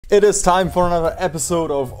It is time for another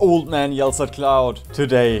episode of Old Man Yells at Cloud.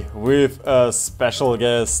 Today with a special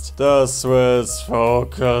guest, the Swiss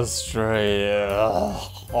focus tree.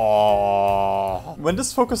 When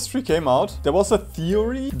this focus tree came out, there was a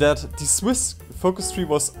theory that the Swiss focus tree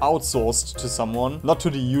was outsourced to someone, not to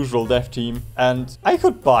the usual dev team. And I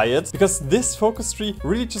could buy it because this focus tree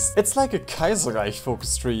really it's like a Kaiserreich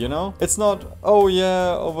focus tree, you know? It's not, oh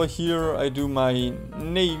yeah, over here I do my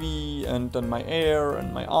navy and then my air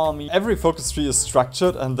and my army. Every focus tree is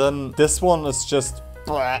structured and then this one is just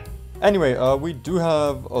blah. Anyway, we do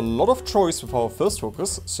have a lot of choice with our first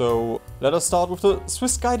focus, so let us start with the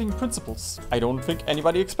Swiss guiding principles. I don't think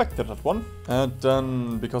anybody expected that one. And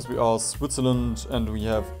then, because we are Switzerland and we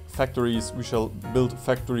have factories, we shall build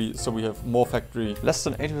factory, so we have more factory. Less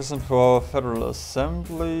than 80% for Federal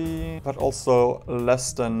Assembly, but also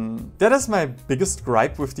less than... That is my biggest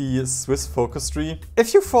gripe with the Swiss focus tree.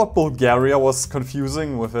 If you thought Bulgaria was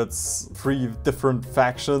confusing with its 3 different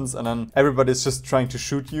factions and then everybody's just trying to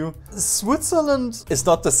shoot you, Switzerland is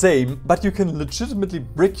not the same, but you can legitimately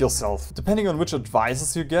brick yourself. Depending on which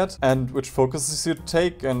advices you get and which focuses you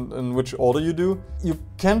take and in which order you do, you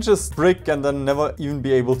can just brick and then never even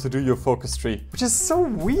be able to do your focus tree, which is so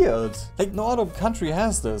weird. Like, no other country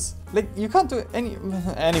has this. Like, you can't do any...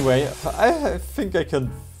 Anyway, I think I can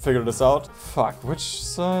figure this out. Fuck, which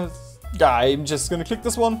side? I'm just gonna click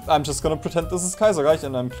this one. I'm just gonna pretend this is Kaiserreich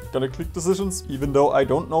and I'm gonna click decisions, even though I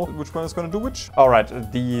don't know which one is gonna do which.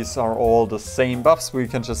 Alright, these are all the same buffs. We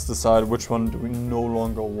can just decide which one do we no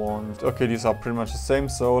longer want. Okay, these are pretty much the same,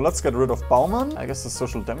 so let's get rid of Baumann. I guess the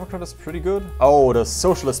Social Democrat is pretty good. Oh, the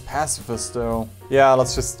Socialist Pacifist though. Yeah,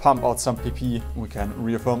 let's just pump out some PP. We can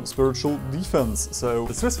reaffirm spiritual defense. So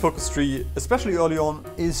the Swiss focus tree, especially early on,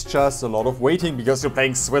 is just a lot of waiting because you're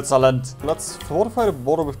playing Switzerland. Let's fortify the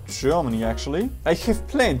border with Germany, actually. I have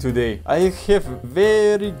plan today. I have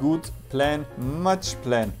very good plan, much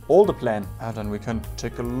plan, all the plan. And then we can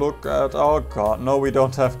take a look at, oh god, no, we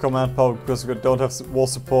don't have command power because we don't have war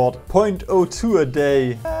support. 0.02 a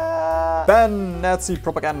day. Ban Nazi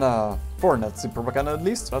propaganda. For Nazi propaganda at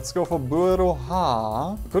least. Let's go for Bureau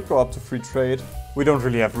Ha. Could go up to free trade. We don't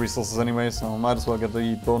really have resources anyway, so might as well get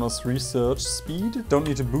the bonus research speed. Don't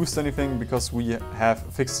need to boost anything because we have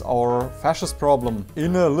fixed our fascist problem.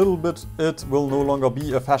 In a little bit, it will no longer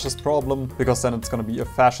be a fascist problem because then it's gonna be a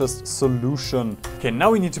fascist solution. Okay,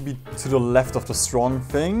 now we need to be to the left of the strong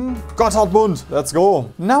thing. Gotthardbund, let's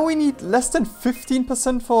go. Now we need less than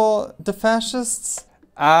 15% for the fascists.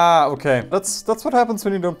 Ah, okay. That's what happens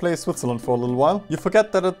when you don't play Switzerland for a little while. You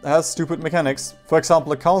forget that it has stupid mechanics. For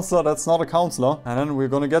example, a councillor that's not a councillor. And then we're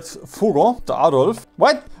gonna get Fugger, the Adolf.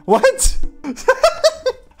 What? What?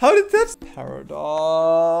 How did that? Paradox.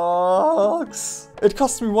 It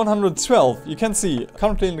cost me 112. You can see,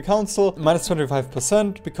 currently in the council, minus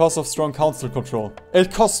 25% because of strong council control.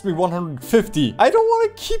 It cost me 150. I don't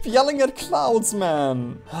want to keep yelling at clouds,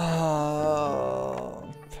 man.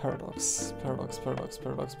 Paradox, paradox, paradox,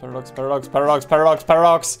 paradox, paradox, paradox, paradox, paradox,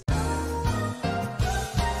 paradox.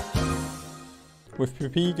 With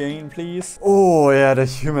PP gain, please. Oh yeah, the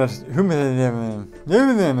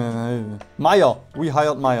Meyer. We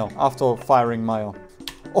hired Meyer after firing Meyer.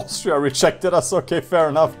 Austria rejected us. Okay, fair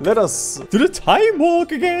enough. Let us do the time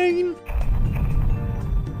walk again.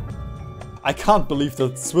 I can't believe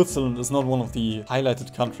that Switzerland is not one of the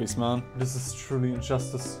highlighted countries, man. This is truly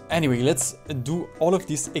injustice. Anyway, let's do all of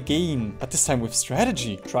this again, but this time with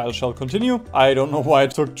strategy. Trial shall continue. I don't know why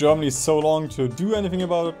it took Germany so long to do anything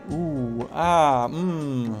about it. Ooh,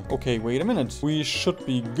 okay, wait a minute. We should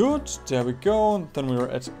be good. There we go. Then we're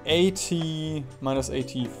at 80, minus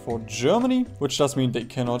 80 for Germany, which does mean they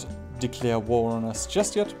cannot declare war on us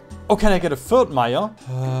just yet. Oh, can I get a third Meyer?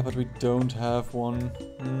 But we don't have one.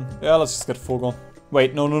 Yeah, let's just get Vogel.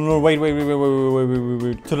 Wait, no, wait.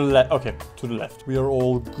 To the left. Okay, to the left. We are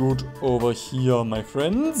all good over here, my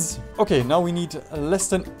friends. Okay, now we need less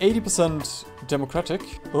than 80% democratic.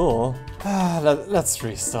 Oh. Let's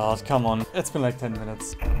restart. Come on. It's been like 10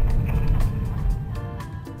 minutes.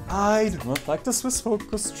 I do not like the Swiss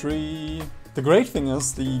focus tree. The great thing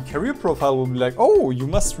is the career profile will be like, oh, you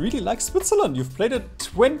must really like Switzerland. You've played it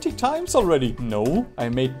 20 times already. No, I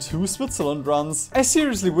made 2 Switzerland runs. I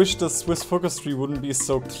seriously wish the Swiss focus tree wouldn't be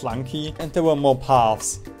so clunky and there were more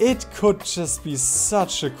paths. It could just be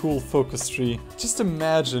such a cool focus tree. Just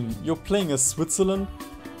imagine you're playing as Switzerland.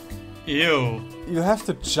 Ew. You have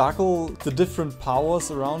to juggle the different powers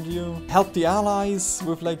around you. Help the allies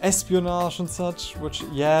with like espionage and such, which,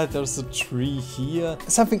 yeah, there's a tree here.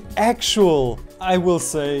 Something actual. I will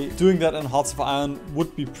say doing that in Hearts of Iron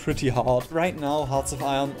would be pretty hard. Right now, Hearts of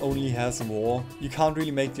Iron only has war. You can't really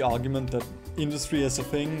make the argument that industry as a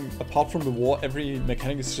thing. Apart from the war, every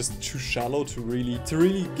mechanic is just too shallow to really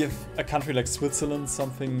give a country like Switzerland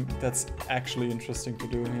something that's actually interesting to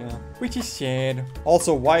do here. Which is sad.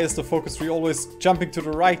 Also, why is the focus tree always jumping to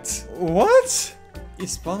the right? What?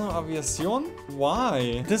 Hispano Aviación?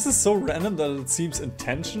 Why? This is so random that it seems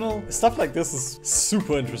intentional. Stuff like this is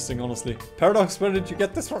super interesting, honestly. Paradox, where did you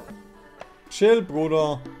get this from? Chill,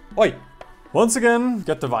 Bruder. Oi! Once again,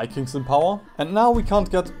 get the Vikings in power. And now we can't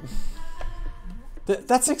get...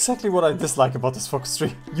 That's exactly what I dislike about this focus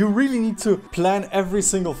tree. You really need to plan every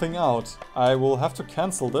single thing out. I will have to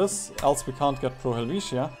cancel this, else we can't get Pro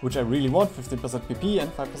Helvetia, which I really want, 15% PP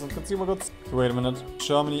and 5% consumer goods. Okay, wait a minute,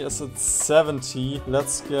 Germany is at 70.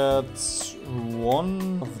 Let's get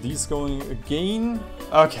one of these going again.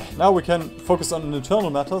 Okay, now we can focus on internal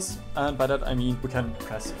matters, and by that I mean we can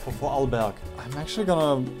press for Vorarlberg. I'm actually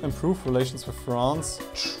gonna improve relations with France.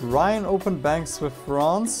 Try and open banks with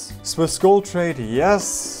France. Swiss gold trade,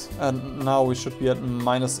 yes. And now we should be at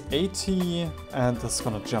 -80. And this is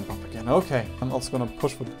gonna jump up again. Okay. I'm also gonna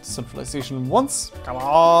push for centralization once. Come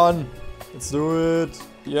on. Let's do it.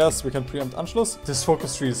 Yes, we can preempt Anschluss. This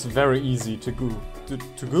focus tree is very easy to go.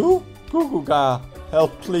 To go? Guguga.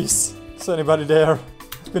 Help, please. Is anybody there?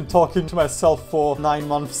 I've been talking to myself for 9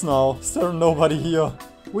 months now. Is there nobody here?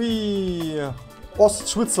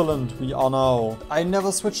 Switzerland, we are now. I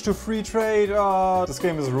never switched to free trade. This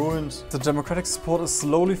game is ruined. The democratic support is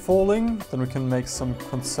slowly falling. Then we can make some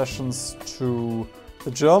concessions to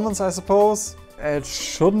the Germans, I suppose. It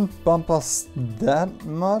shouldn't bump us that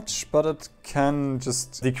much, but it can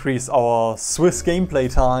just decrease our Swiss gameplay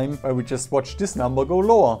time, where we just watch this number go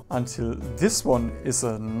lower until this one is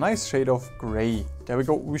a nice shade of gray. There we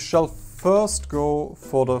go. We shall first go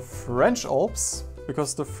for the French Alps,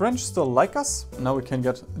 because the French still like us. Now we can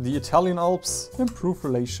get the Italian Alps, improve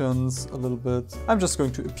relations a little bit. I'm just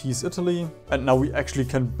going to appease Italy. And now we actually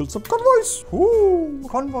can build some convoys. Ooh,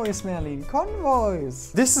 convoys, Merlin,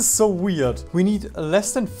 convoys. This is so weird. We need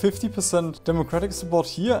less than 50% democratic support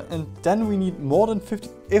here, and then we need more than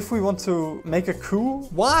 50 if we want to make a coup.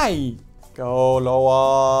 Why? Go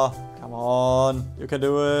lower. Come on, you can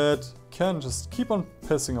do it. Can just keep on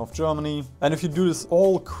pissing off Germany. And if you do this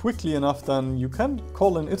all quickly enough, then you can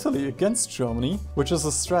call in Italy against Germany, which is a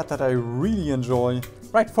strat that I really enjoy.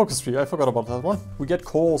 Right, focus tree, I forgot about that one. We get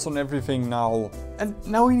calls on everything now. And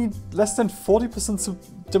now we need less than 40%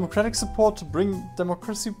 democratic support to bring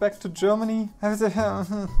democracy back to Germany.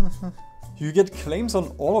 You get claims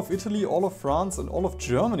on all of Italy, all of France, and all of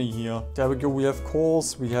Germany here. There we go, we have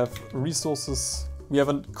calls, we have resources. We have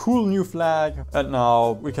a cool new flag, and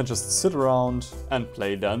now we can just sit around and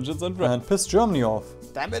play Dungeons and Dragons and piss Germany off.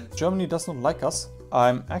 Damn it! Germany does not like us.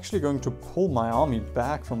 I'm actually going to pull my army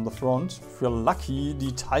back from the front. If we're lucky,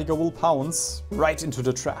 the tiger will pounce right into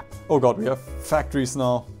the trap. Oh god, we have factories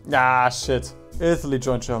now. Ah, shit. Italy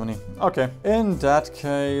joined Germany. Okay. In that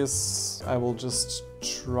case, I will just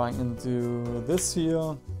try and do this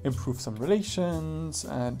here. Improve some relations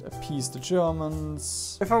and appease the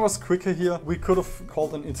Germans. If I was quicker here, we could have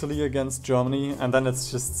called in Italy against Germany, and then it's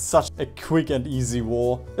just such a quick and easy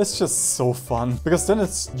war. It's just so fun, because then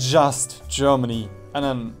it's just Germany. And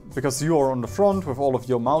then, because you are on the front with all of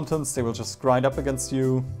your mountains, they will just grind up against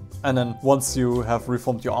you. And then once you have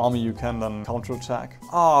reformed your army, you can then counterattack.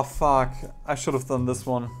 Oh, fuck. I should have done this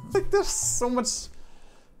one. Like, there's so much...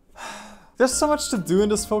 There's so much to do in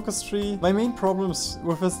this focus tree. My main problems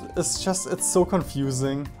with it is just it's so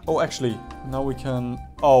confusing. Oh, actually, now we can...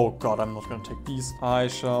 Oh god, I'm not gonna take these. I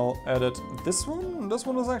shall edit this one. This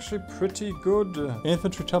one is actually pretty good.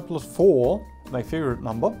 Infantry template 4, my favorite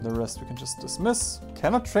number. The rest we can just dismiss.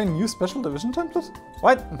 Cannot train new special division template?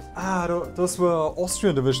 What? Ah, those were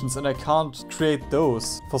Austrian divisions and I can't create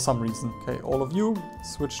those for some reason. Okay, all of you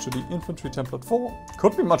switch to the infantry template 4.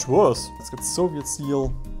 Could be much worse. Let's get Soviet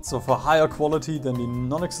steel. So for higher quality than the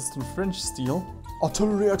non-existent French steel.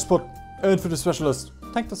 Artillery expert. Infantry specialist.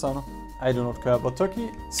 Tank designer. I do not care about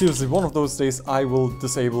Turkey. Seriously, one of those days I will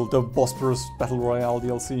disable the Bosporus Battle Royale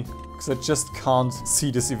DLC. Because I just can't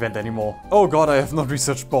see this event anymore. Oh god, I have not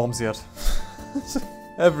researched bombs yet.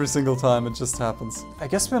 Every single time it just happens. I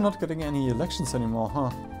guess we're not getting any elections anymore,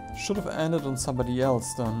 huh? Should have ended on somebody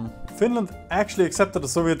else then. Finland actually accepted the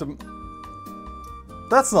Soviet...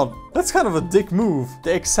 That's kind of a dick move.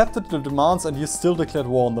 They accepted the demands and you still declared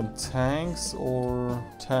war on them. Tanks or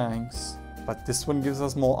tanks? But this one gives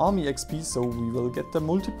us more army XP, so we will get the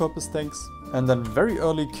multi-purpose tanks. And then very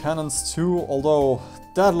early cannons too, although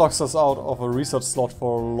that locks us out of a research slot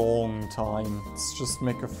for a long time. Let's just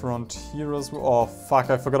make a front here as well. Oh fuck,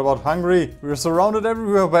 I forgot about Hungary. We're surrounded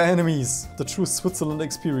everywhere by enemies. The true Switzerland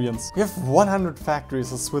experience. We have 100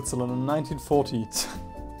 factories in Switzerland in 1940.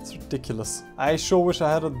 It's ridiculous. I sure wish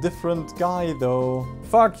I had a different guy though.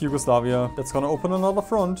 Fuck Yugoslavia. That's gonna open another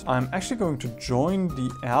front. I'm actually going to join the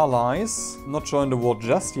Allies. Not join the war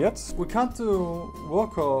just yet. We can't do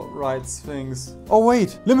worker rights things. Oh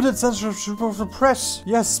wait, limited censorship of the press.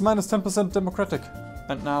 Yes, minus 10% democratic.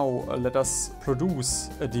 And now let us produce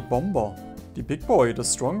the bomber. The big boy, the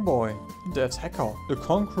strong boy, the attacker, the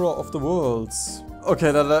conqueror of the worlds.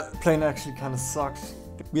 Okay, that plane actually kind of sucked.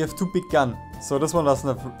 We have two big guns, so this one doesn't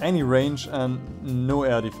have any range and no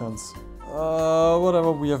air defense.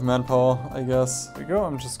 Whatever, we have manpower, I guess. There we go,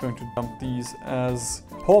 I'm just going to dump these as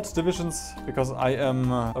port divisions, because I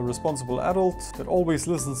am a responsible adult that always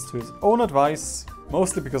listens to his own advice.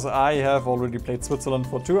 Mostly because I have already played Switzerland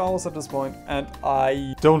for 2 hours at this point, and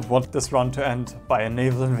I don't want this run to end by a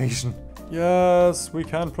naval invasion. Yes, we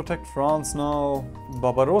can protect France now.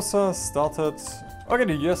 Barbarossa started. Okay,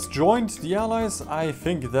 the US joined the Allies. I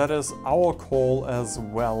think that is our call as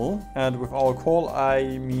well. And with our call,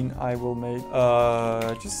 I mean I will make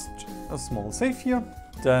just a small save here.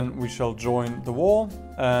 Then we shall join the war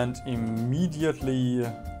and immediately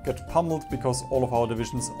get pummeled because all of our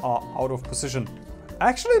divisions are out of position.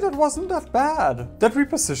 Actually, that wasn't that bad. That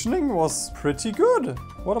repositioning was pretty good.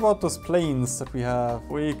 What about those planes that we have?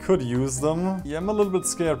 We could use them. Yeah, I'm a little bit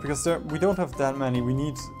scared because we don't have that many. We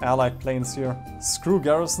need allied planes here. Screw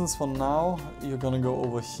garrisons for now. You're gonna go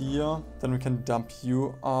over here. Then we can dump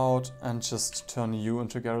you out and just turn you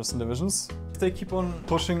into garrison divisions. If they keep on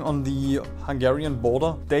pushing on the Hungarian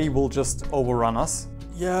border, they will just overrun us.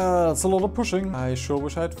 Yeah, that's a lot of pushing. I sure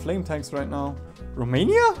wish I had flame tanks right now.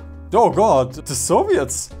 Romania? Oh god, the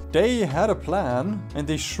Soviets! They had a plan and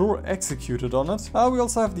they sure executed on it. We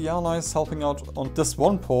also have the Allies helping out on this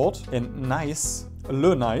one port in Nice.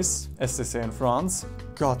 Le Nice, as they say in France.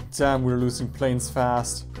 God damn, we're losing planes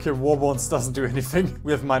fast. Okay, War Bonds doesn't do anything.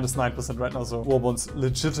 We have minus 9% right now, so War Bonds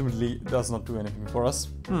legitimately does not do anything for us.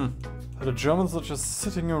 The Germans are just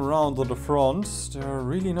sitting around on the front. They're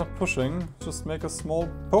really not pushing. Just make a small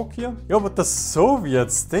poke here. Yo, but the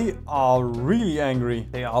Soviets, they are really angry.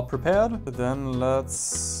 They are prepared. But then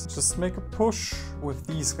let's just make a push with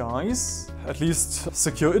these guys. At least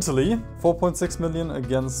secure Italy. 4.6 million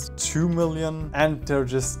against 2 million. And they're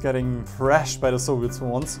just getting thrashed by the Soviets for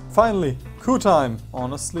once. Finally, coup time.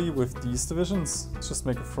 Honestly, with these divisions. Let's just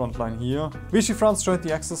make a front line here. Vichy France joined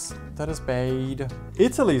the Axis. That is bad.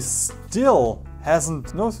 Italy still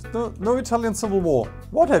hasn't... No Italian civil war.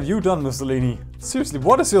 What have you done, Mussolini? Seriously,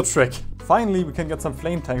 what is your trick? Finally, we can get some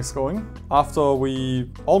flame tanks going. After we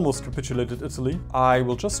almost capitulated Italy. I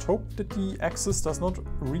will just hope that the Axis does not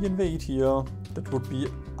re-invade here. That would be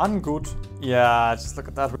ungood. Yeah, just look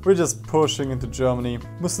at that. We're just pushing into Germany.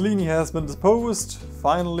 Mussolini has been deposed.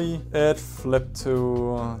 Finally, it flipped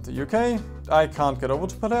to the UK. I can't get over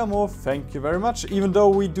to Palermo, thank you very much, even though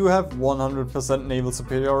we do have 100% naval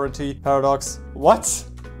superiority. Paradox. What?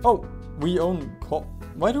 Oh, we own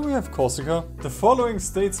why do we have Corsica? The following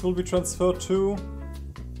states will be transferred to...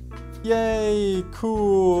 Yay,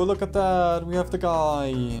 cool, look at that, we have the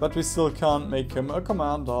guy. But we still can't make him a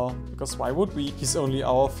commander, because why would we? He's only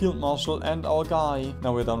our field marshal and our guy.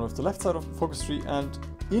 Now we're done with the left side of the focus tree, and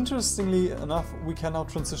interestingly enough, we can now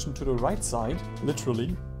transition to the right side,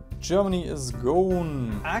 literally. Germany is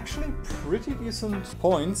gone. Actually, pretty decent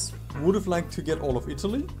points. Would have liked to get all of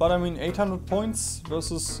Italy, but I mean 800 points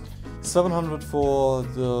versus 700 for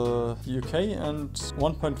the UK and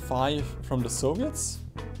 1.5 from the Soviets.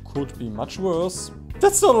 Could be much worse.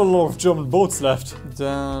 That's not a lot of German boats left.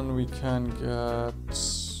 Then we can get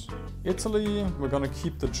Italy. We're gonna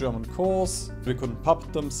keep the German course. We couldn't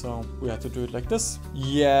puppet them, so we had to do it like this.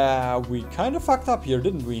 Yeah, we kind of fucked up here,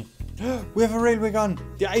 didn't we? We have a railway gun!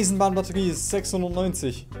 Die Eisenbahnbatterie is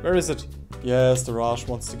 690. Where is it? Yes, the Raj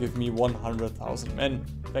wants to give me 100,000 men.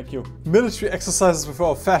 Thank you. Military exercises with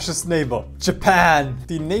our fascist neighbor, Japan!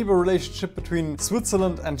 The neighbor relationship between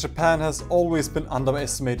Switzerland and Japan has always been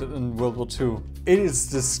underestimated in World War II. It is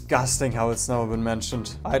disgusting how it's never been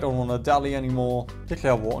mentioned. I don't want to dally anymore.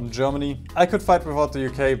 Declare war on Germany. I could fight without the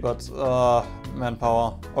UK, but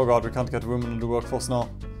manpower. Oh god, we can't get women in the workforce now.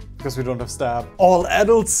 Because we don't have stab. All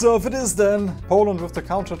adult surf it is then! Poland with the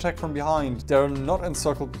counterattack from behind. They're not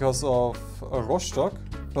encircled because of Rostock,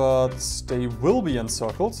 but they will be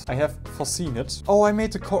encircled. I have foreseen it. Oh, I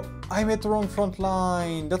made the I made the wrong front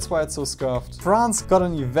line. That's why it's so scuffed. France got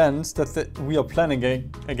an event that we are planning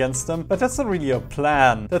against them, but that's not really a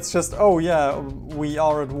plan. That's just, oh yeah, we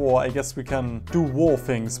are at war. I guess we can do war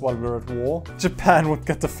things while we're at war. Japan would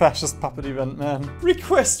get the fascist puppet event, man.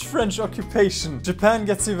 Request French occupation. Japan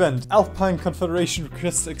gets event. Alpine Confederation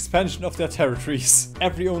requests expansion of their territories.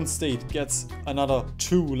 Every own state gets another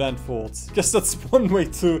 2 land forts. Guess that's one way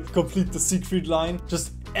to complete the Siegfried line.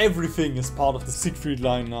 Just everything is part of the Siegfried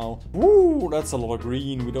line now. Woo, that's a lot of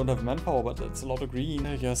green. We don't have manpower, but that's a lot of green.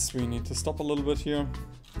 I guess we need to stop a little bit here.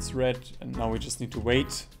 It's red, and now we just need to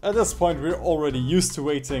wait. At this point, we're already used to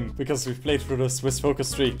waiting because we've played through the Swiss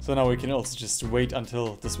focus tree. So now we can also just wait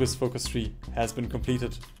until the Swiss focus tree has been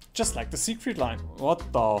completed. Just like the Siegfried line. What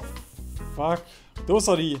the fuck? Those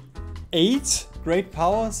are the 8 great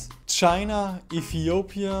powers? China,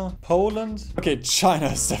 Ethiopia, Poland? Okay, China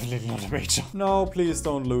is definitely not a major. No, please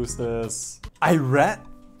don't lose this. Iran?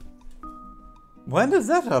 When did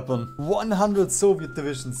that happen? 100 Soviet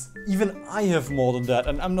divisions. Even I have more than that,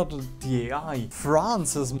 and I'm not a DAI.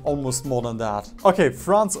 France has almost more than that. Okay,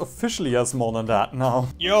 France officially has more than that now.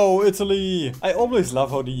 Yo, Italy! I always love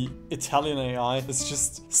how the Italian AI is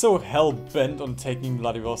just so hell-bent on taking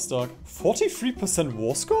Vladivostok. 43%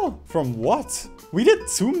 war score? From what? We did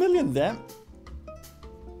 2 million damage?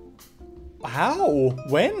 How?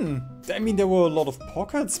 When? I mean, there were a lot of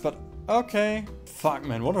pockets, but okay. Fuck,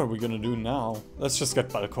 man, what are we gonna do now? Let's just get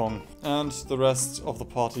Balkong. And the rest of the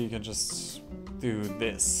party can just do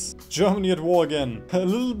this. Germany at war again. A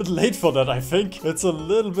little bit late for that, I think. It's a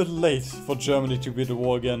little bit late for Germany to be at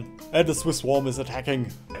war again. And the Swiss Swarm is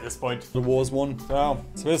attacking. At this point, the war is won. Yeah,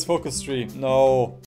 Swiss focus tree. No.